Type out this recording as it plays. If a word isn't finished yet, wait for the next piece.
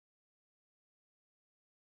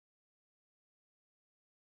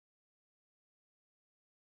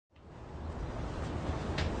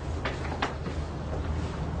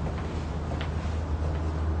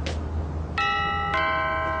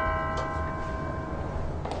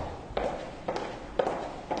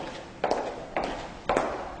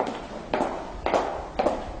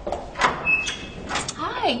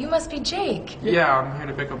must be Jake. Yeah, I'm here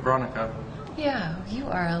to pick up Veronica. Yeah, you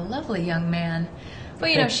are a lovely young man.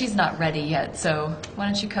 Well, you know, she's not ready yet, so why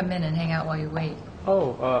don't you come in and hang out while you wait? Oh,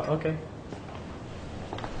 okay.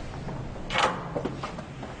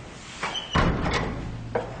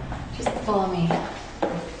 Just follow me.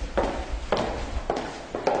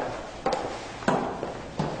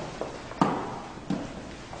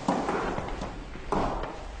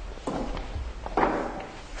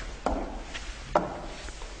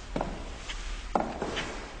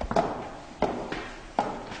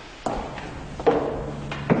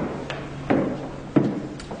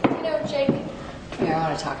 Here, I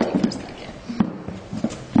want to talk to you for a second.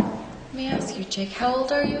 Let me ask you, Jake, how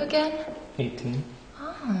old are you again? 18.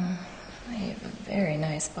 Oh, you have a very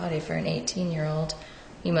nice body for an 18-year-old.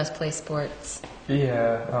 You must play sports.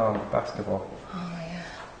 Yeah, basketball. Oh, yeah.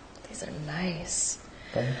 These are nice.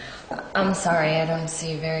 Thanks. I'm sorry, I don't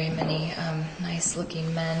see very many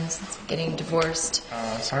nice-looking men since getting divorced.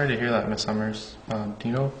 Sorry to hear that, Miss Summers. Do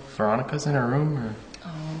you know if Veronica's in her room, or...?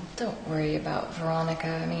 Oh, don't worry about Veronica.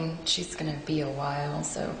 I mean, she's gonna be a while,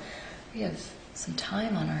 so we have some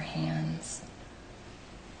time on our hands.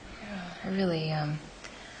 Yeah, I really,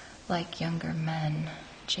 like younger men,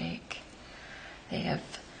 Jake. They have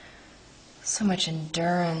so much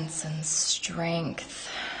endurance and strength.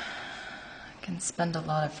 Can spend a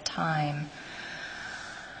lot of time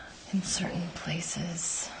in certain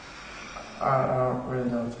places. I don't really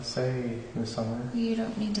know what to say, Miss Summers. You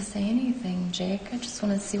don't need to say anything, Jake. I just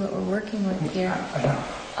want to see what we're working with here. I know.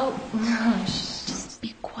 Oh, just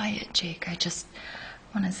be quiet, Jake. I just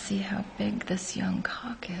want to see how big this young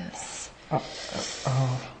cock is.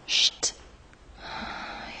 Shh.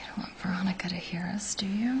 You don't want Veronica to hear us, do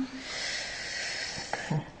you?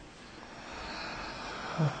 Okay.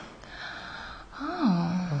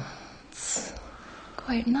 Oh, it's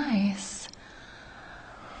quite nice.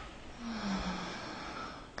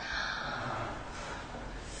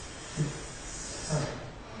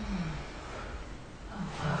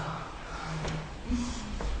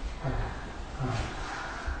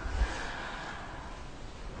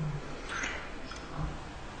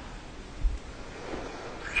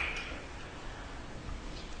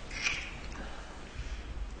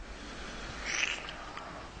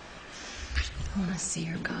 I want to see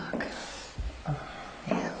your cock.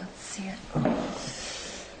 Yeah, let's see it.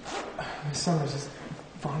 Miss Summers, is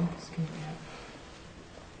Veronica's gonna be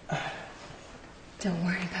up? Don't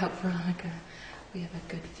worry about Veronica. We have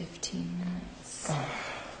a good 15 minutes. I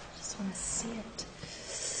just want to see it.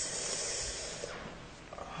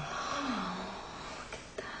 Oh, look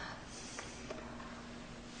at that.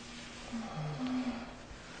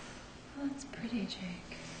 Oh, that's pretty,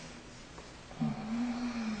 Jake.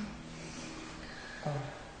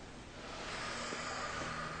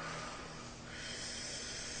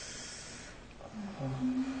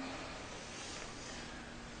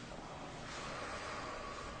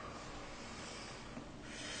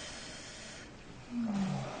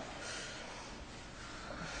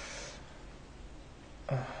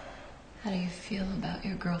 How do you feel about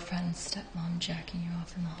your girlfriend's stepmom jacking you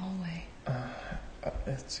off in the hallway?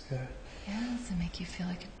 It's good. Yeah, does it make you feel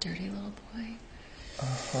like a dirty little boy?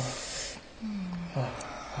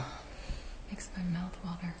 Makes my mouth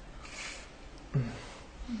water.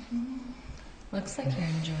 Looks like you're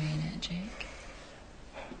enjoying it, Jake.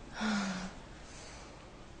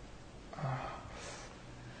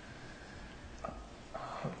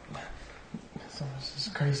 Miss Summers, this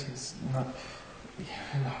is crazy. It's not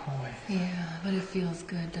in the hallway. Yeah, but it feels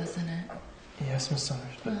good, doesn't it? Yes, Miss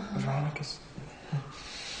Summers, but Veronica's...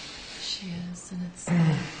 She is, and it's...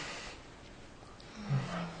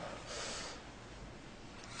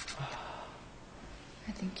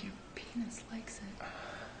 I think your penis likes it.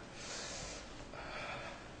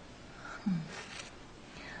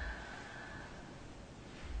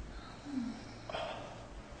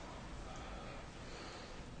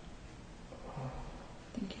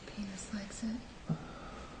 Think your penis likes it? I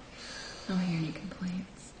don't hear any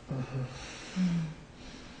complaints.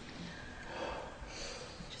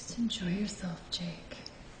 Just enjoy yourself, Jake.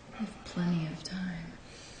 You have plenty of time.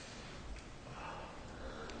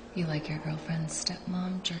 You like your girlfriend's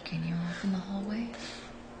stepmom jerking you off in the hallway?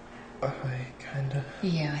 I kinda...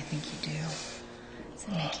 Yeah, I think you do. Does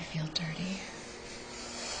it make you feel dirty?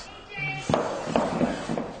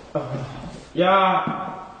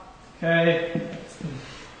 Yeah! Okay.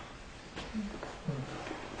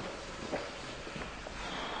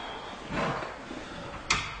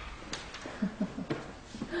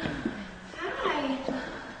 Hi.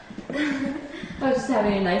 I was just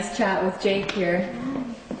having a nice chat with Jake here.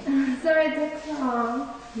 Sorry it took so long.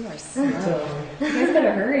 You are slow. You guys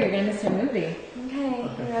better hurry. You're gonna miss your movie. Okay, you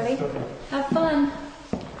ready? Have fun.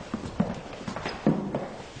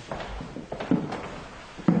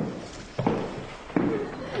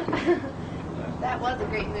 That was a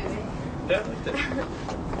great movie. Yeah, I liked it.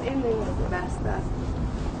 The ending was the best, though.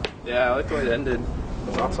 Yeah, I liked the way it ended. It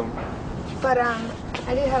was awesome. But,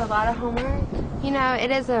 I do have a lot of homework. You know,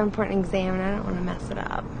 it is an important exam, and I don't want to mess it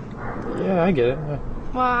up. Yeah, I get it. Yeah.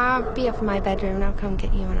 Well, I'll be up in my bedroom, and I'll come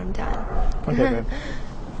get you when I'm done. Okay, man.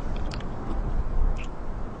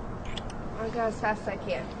 I'll go as fast as I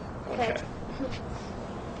can. Okay.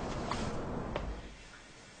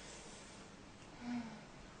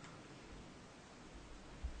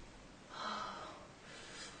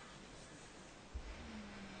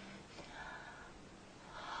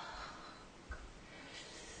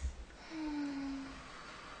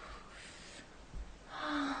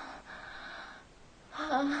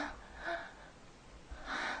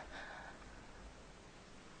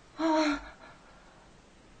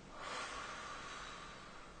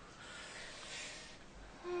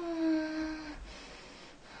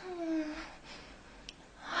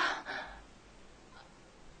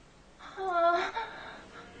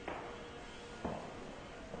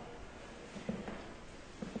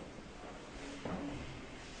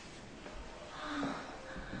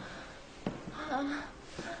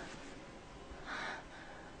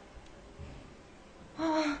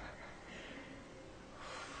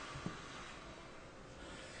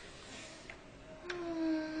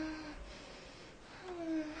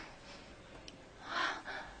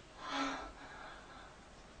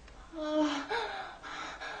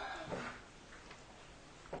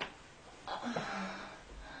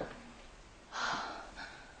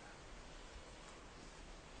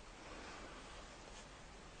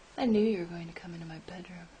 I knew you were going to come into my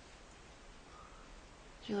bedroom.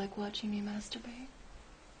 Do you like watching me masturbate?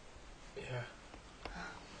 Yeah.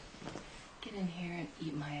 Get in here and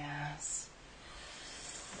eat my ass.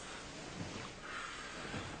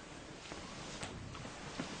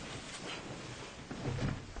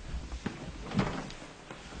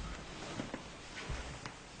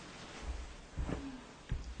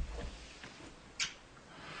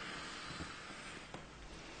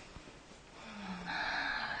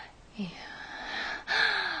 Yeah.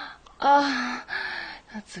 Oh,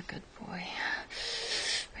 that's a good boy.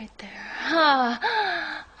 Right there.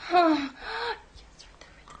 Ah. Oh. Yes, right there,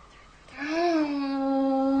 right there, right there, right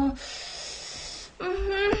there.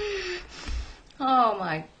 Oh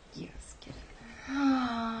my, yes, get in there.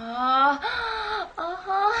 Ah.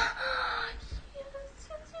 Uh-huh. Yes, yes,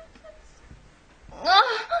 yes, yes. Ah.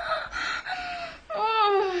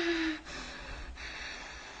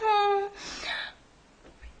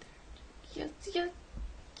 Yes, yes, yes.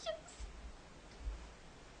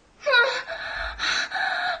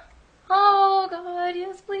 Oh God,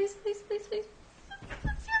 yes, please, please, please, please. Yes,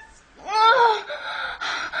 yes. Oh.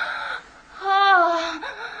 Oh.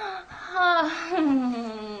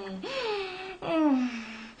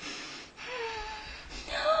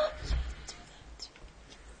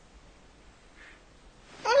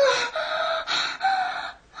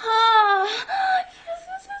 Yes,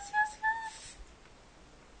 yes, yes, yes, yes.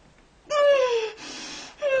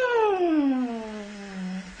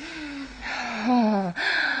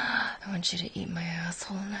 I want you to eat my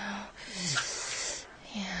asshole now.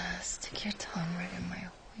 Yes, stick your tongue right in my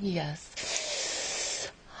hole. Yes.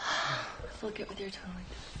 Flick it with your tongue like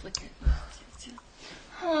that. Flick it. Yes, yes, yes.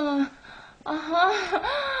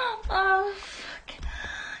 Oh, fuck.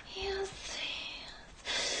 Yes, yes.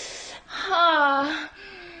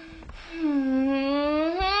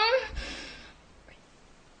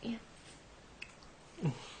 Yes.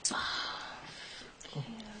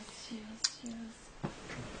 Yes, yes, yes.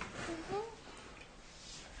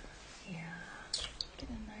 Yeah. Get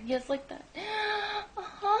in there. Yes, like that.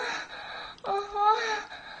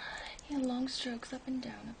 Yeah, long strokes up and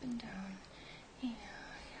down, up and down. Yeah,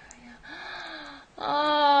 yeah, yeah.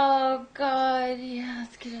 Oh, God,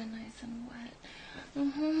 yes. Get it nice and wet.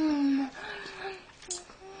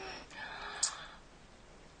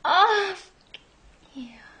 Ah,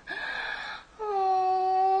 yeah.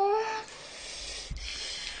 Oh,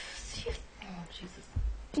 oh, Jesus.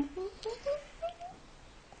 Yeah.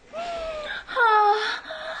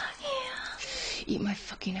 Eat my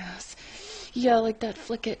fucking ass. Yeah, like that.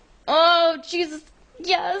 Flick it. Oh, Jesus.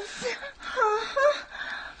 Yes.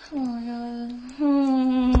 Oh, my God.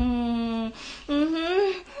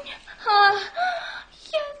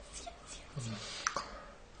 Yes, yes, yes.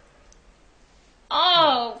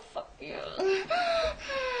 Oh, fuck you. Oh,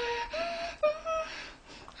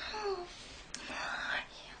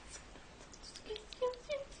 yes. Yes, yes,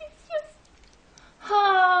 yes.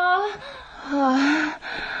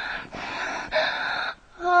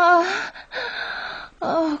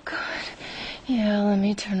 Yeah, let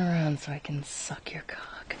me turn around so I can suck your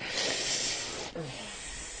cock.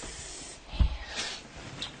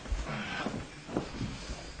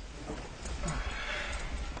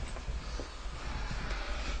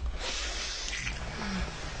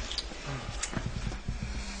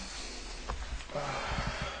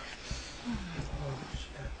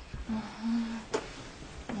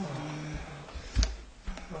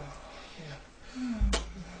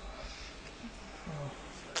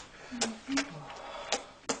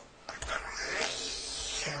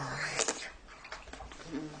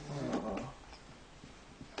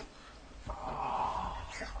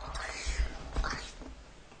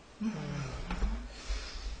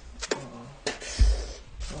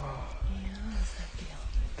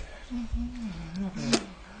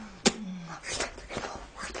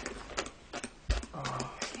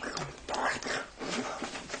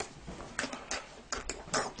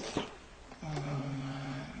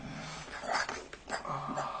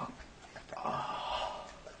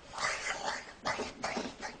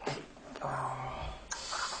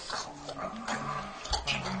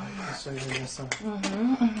 You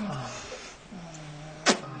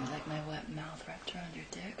like my wet mouth wrapped around your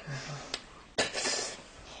dick? Yeah.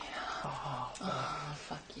 Oh,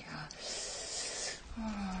 fuck yeah.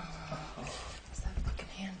 How's that fucking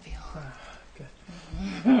hand feel? Good.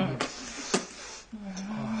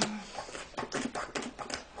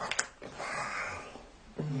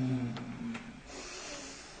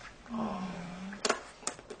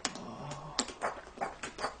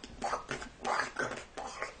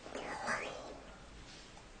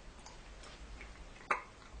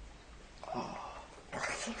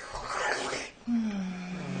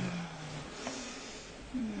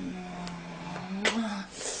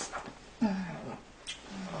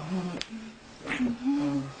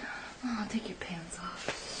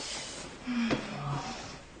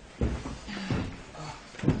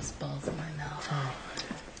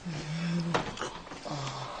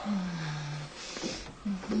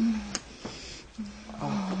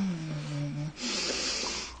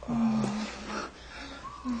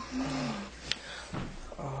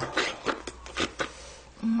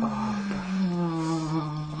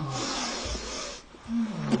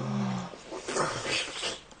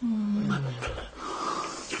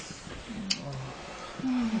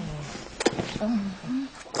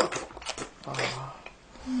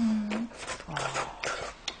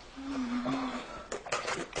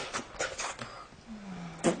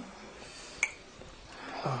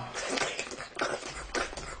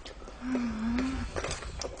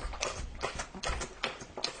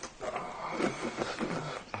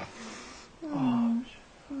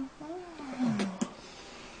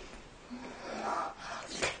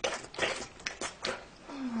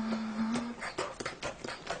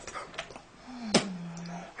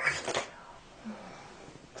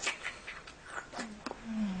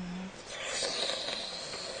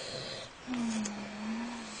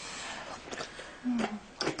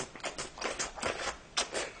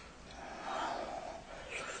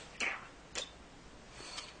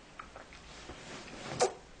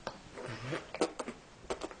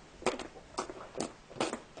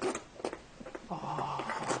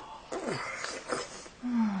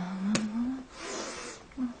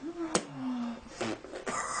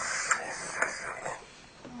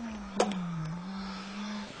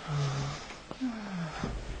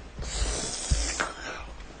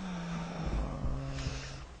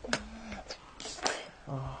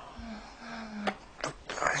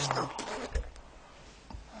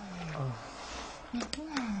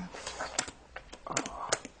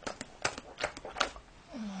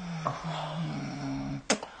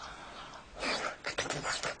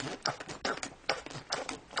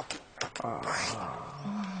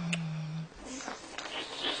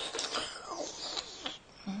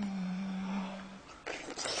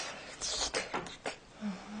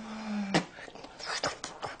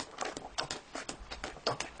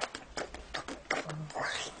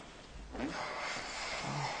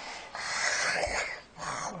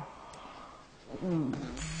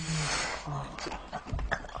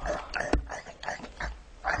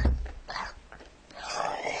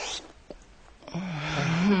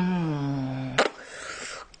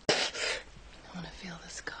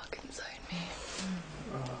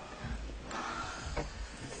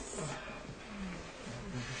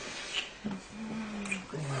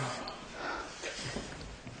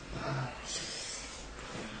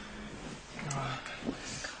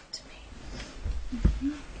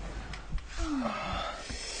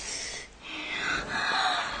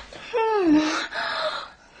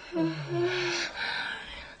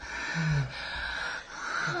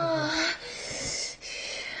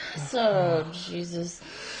 So, Jesus.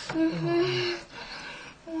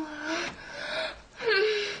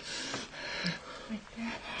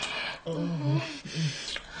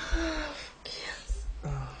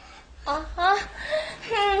 Uh-huh.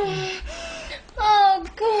 Oh,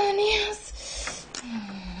 God, yes.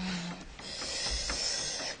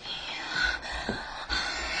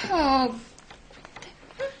 Oh.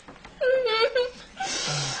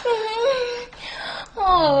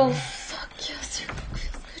 Oh, fuck, yes. Your book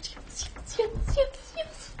feels good. Yes, yes, yes, yes,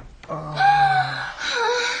 yes. Oh,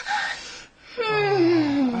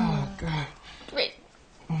 God. Wait.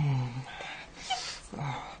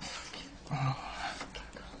 Wow, feels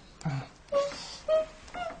like that.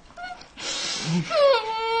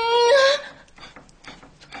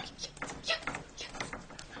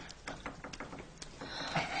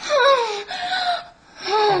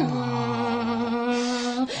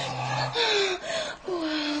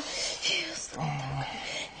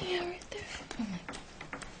 Yeah, right there.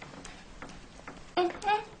 Oh,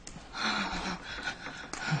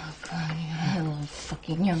 God, yeah, I love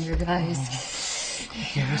fucking younger guys.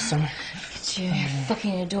 Yeah, Summer. You're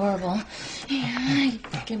fucking adorable. Yeah, you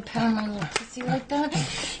fucking pound my little pussy like that.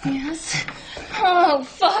 Yes. Oh,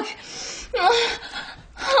 fuck.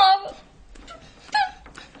 Oh.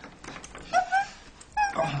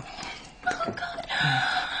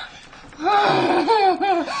 Oh,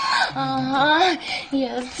 God.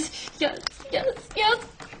 Yes, yes, yes, yes.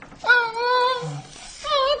 Oh,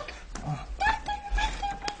 fuck.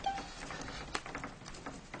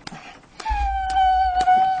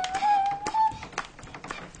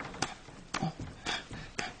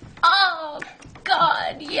 Oh,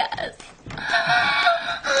 God, yes.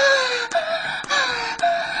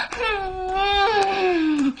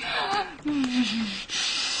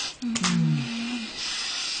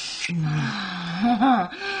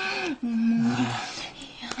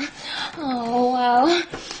 Oh, wow.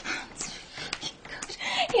 That's fucking good.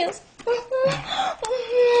 Yes.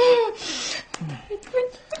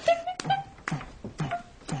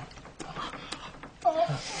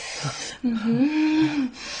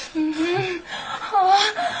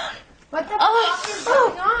 What the fuck is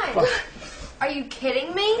going on? Are you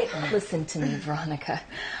kidding me? Listen to me, Veronica.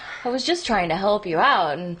 I was just trying to help you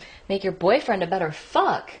out and make your boyfriend a better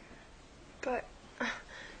fuck. But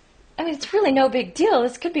I mean, it's really no big deal.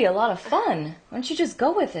 This could be a lot of fun. Why don't you just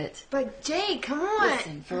go with it? Jake, come on.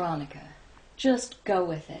 Listen, Veronica, just go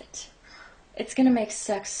with it. It's gonna make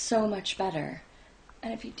sex so much better.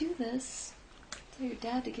 And if you do this, tell your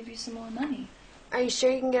dad to give you some more money. Are you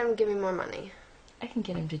sure you can get him to give me more money? I can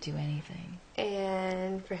get him to do anything.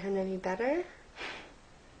 And for him to be better?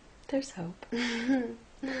 There's hope.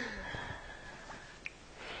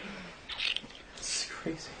 It's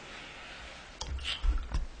crazy.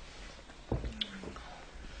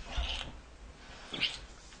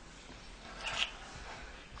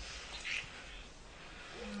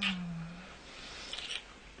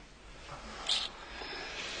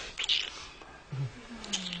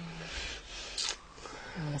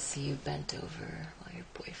 I want to see you bent over while your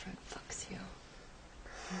boyfriend fucks you.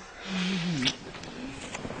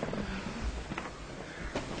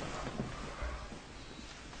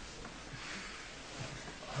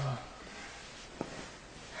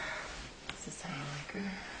 Is this how you like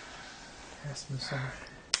her? Yes, Miss Summer.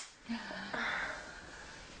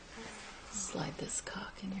 Slide this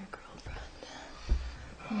cock in your girlfriend.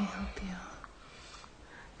 Let me help you.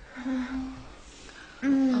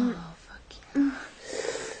 Oh, fuck you.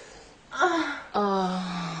 Oh.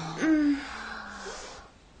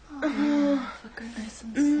 Fuck her nice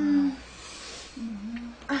and slow.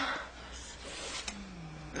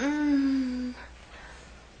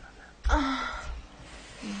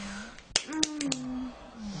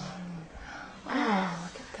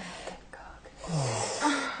 Look at that thick cock.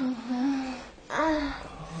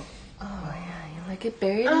 Oh, yeah, you like it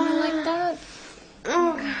buried in you like that?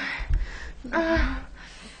 Oh,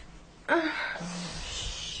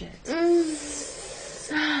 Shit.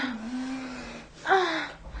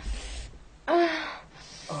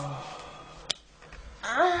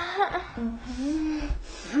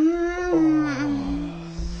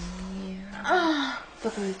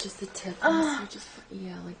 Fuck her with just the tip. So just,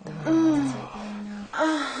 yeah, like that.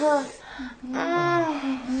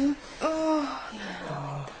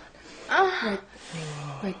 That's it,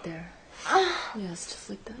 right there. Yes, just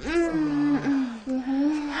like that. Just like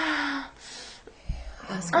that.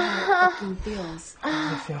 Ask her how it fucking feels. I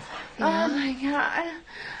feel oh my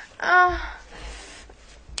god.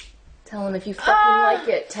 Tell him if you fucking like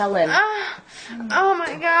it. Tell him. Oh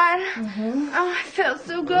my god. Oh, I feel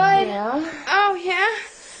so good. Yeah? Oh yeah.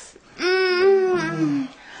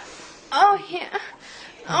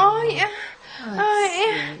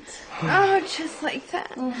 just like that.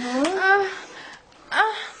 Mm-hmm.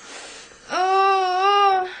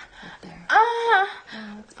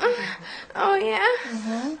 Oh yeah.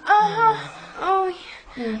 Mm-hmm. Oh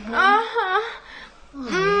yeah.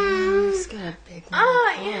 He's got a big one.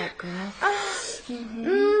 Oh yeah. Girl.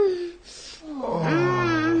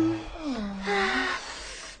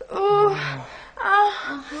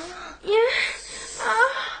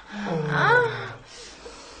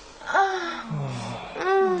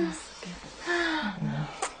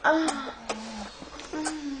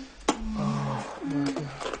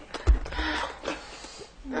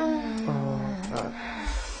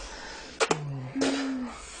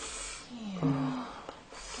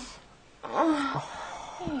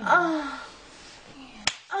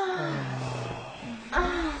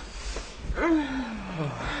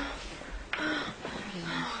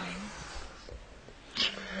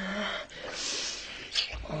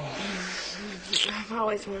 I've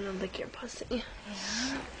always wanted to lick your pussy. Go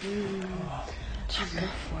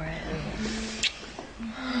for it.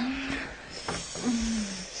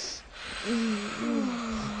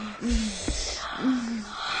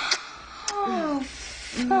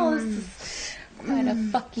 Oh, this is quite a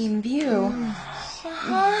fucking view.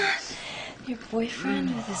 Your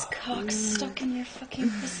boyfriend with his cock stuck in your fucking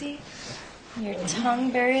pussy? And your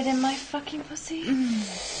tongue buried in my fucking pussy?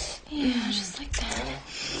 Yeah, just like that.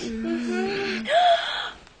 Mm-hmm.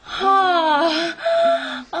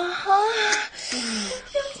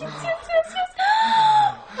 Yes, yes, yes, yes, yes.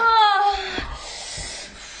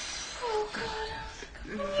 Oh, God.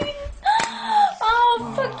 Please.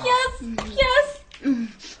 Oh, fuck, yes, yes.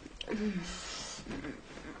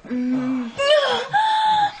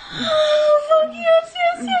 Oh, fuck, yes,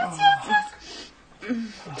 yes, yes, yes, yes.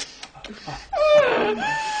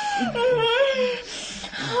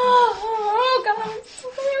 Oh, God, I'm so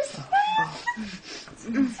yes,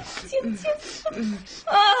 yes, yes.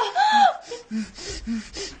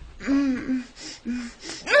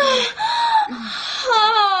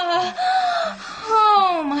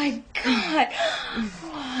 Oh, my God.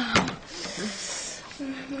 Wow.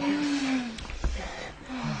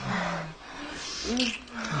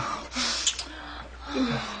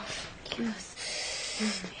 Yes.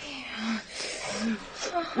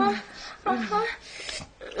 Wow. Oh my God.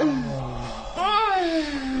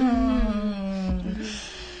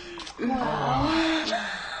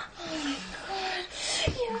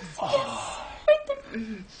 Yes, yes. Right there.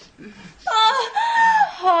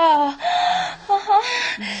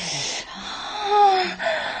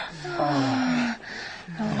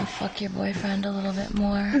 I want to fuck your boyfriend a little bit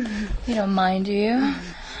more. You don't mind, do you?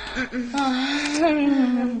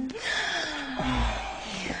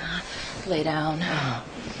 Yeah. Lay down.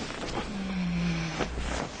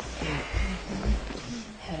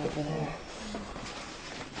 Head over there.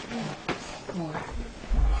 More.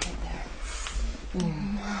 Right there.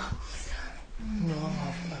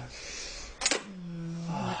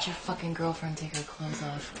 Watch your fucking girlfriend take her clothes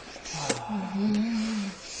off.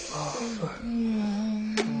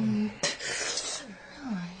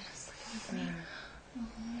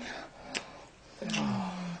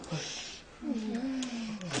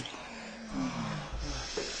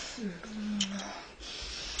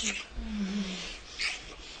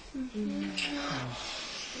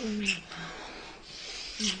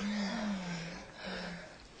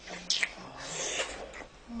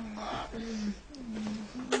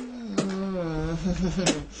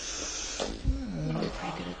 You're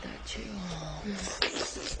pretty good at that too.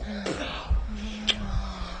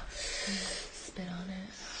 Spit on it.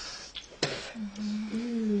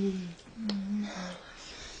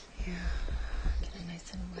 Yeah. Get it nice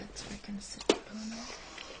and wet so I can sit on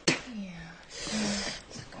it. Yeah.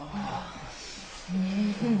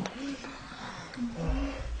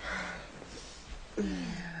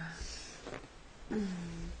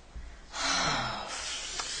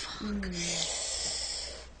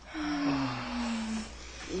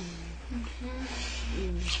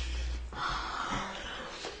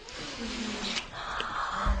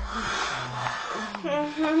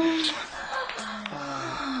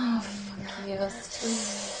 Yes.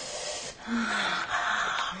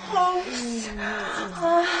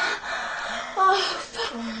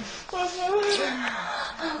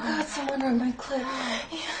 Oh God, someone on my clit.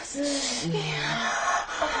 Yes. Yeah.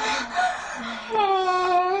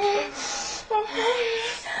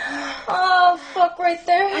 Oh, fuck right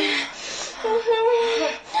there.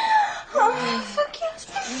 Oh, fuck yes.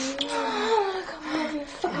 Oh, come on, your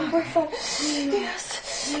fucking boyfriend. Yes.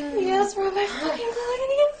 Yes, rub my fucking belly.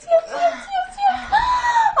 Yes, yes, yes, yes, yes.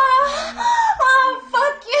 Oh,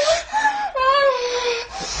 fuck you.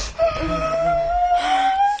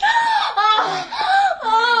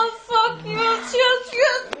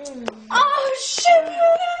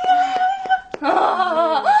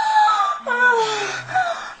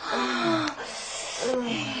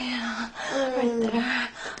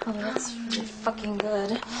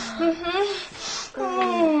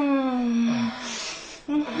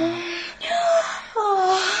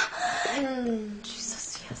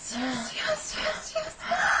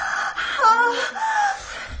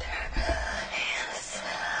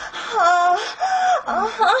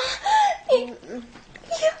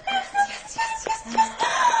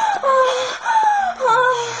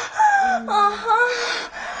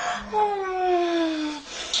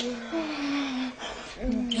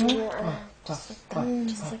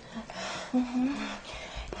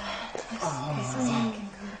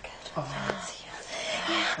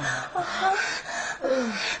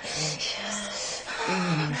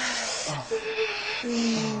 Yeah,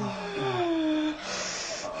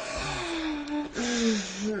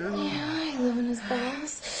 you live in his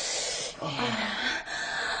balls. Yeah.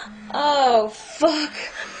 Oh, fuck.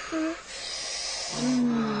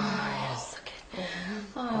 Yes, suck it.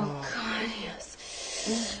 Oh, God, yes.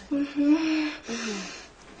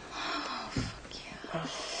 Oh, fuck yeah.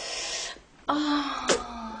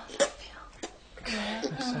 Oh, that feels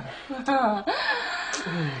good.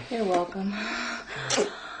 You're welcome.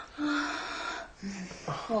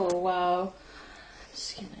 Oh, wow.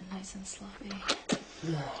 Just getting it nice and sloppy.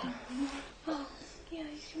 Oh, yeah,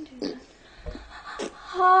 you can do that.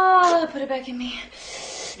 Ah, put it back in me.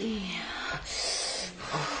 Yeah.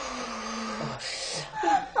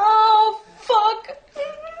 Oh, fuck.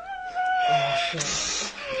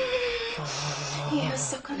 Yeah,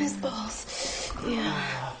 suck on his balls.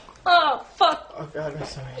 Yeah. Oh, fuck. Oh, God, I'm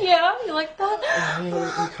sorry. Yeah, you like that? You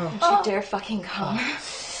come. Don't you dare fucking come.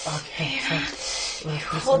 Okay.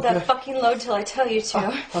 Hold that fucking load till I tell you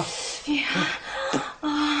to. Yeah.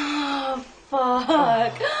 Oh,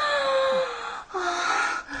 fuck.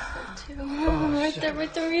 Right there,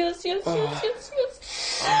 right there. Yes. Oh,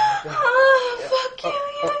 fuck you.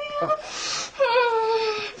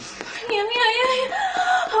 Yeah.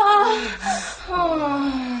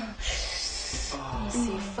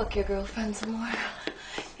 See, fuck your girlfriend some more.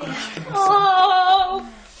 Yeah. Oh,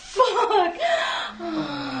 fuck.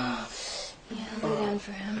 Yeah, lay down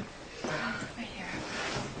for him. Right here.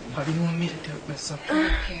 How do you want me to do it, Miss Summer?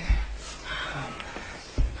 Right here.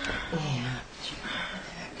 Yeah.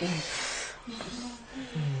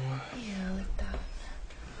 Yeah, like that.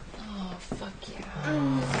 Oh, fuck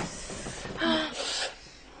yeah.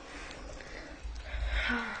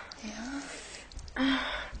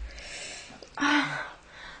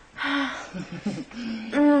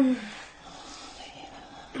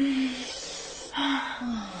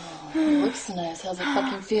 It looks nice. How's it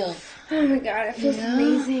fucking feel? Oh my God, it feels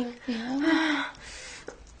amazing. Yeah.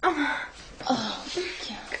 Oh, fuck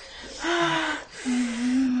yeah.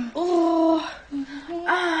 Oh.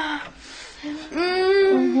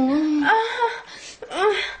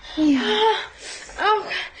 Yeah.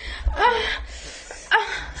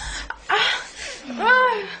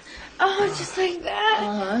 Oh, just like that.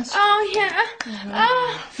 Uh-huh. Oh, yeah.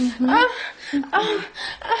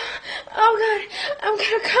 Oh, God. I'm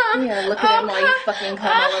gonna come. Yeah, look at him while you fucking come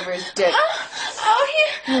all over his dick. Oh,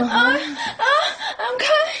 yeah. I'm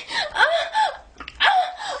coming.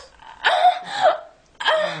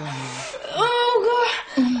 Oh, God.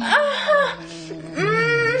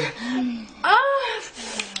 Oh,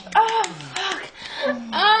 fuck.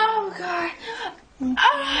 Oh, God.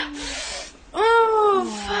 Oh,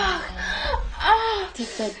 fuck.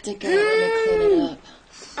 Take that dick out. Let me clean it up.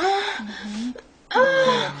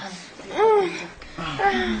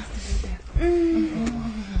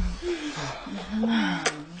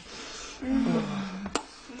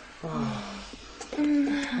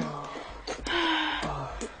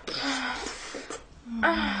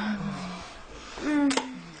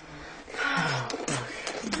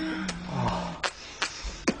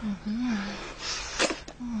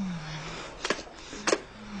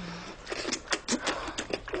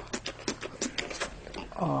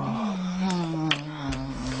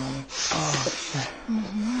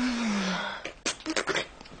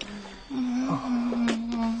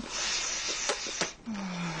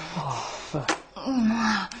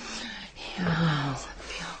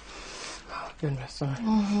 Good, Miss Summer.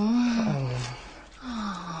 Oh,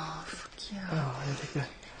 fuck yeah. Oh, you did good.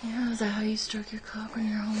 Yeah, is that how you stroke your cock when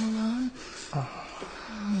you're home alone?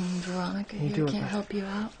 Veronica You here do it can't better. help you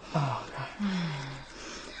out. Oh, God.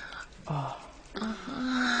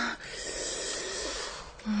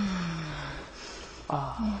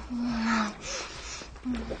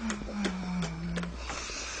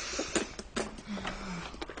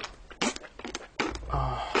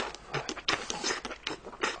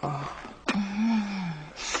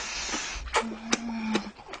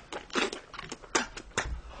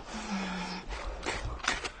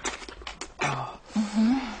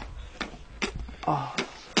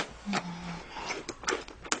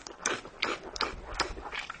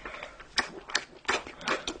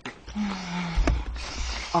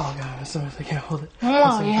 Oh, God, Miss Summer, I can't hold it.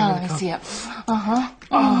 Oh, yeah, let me see it.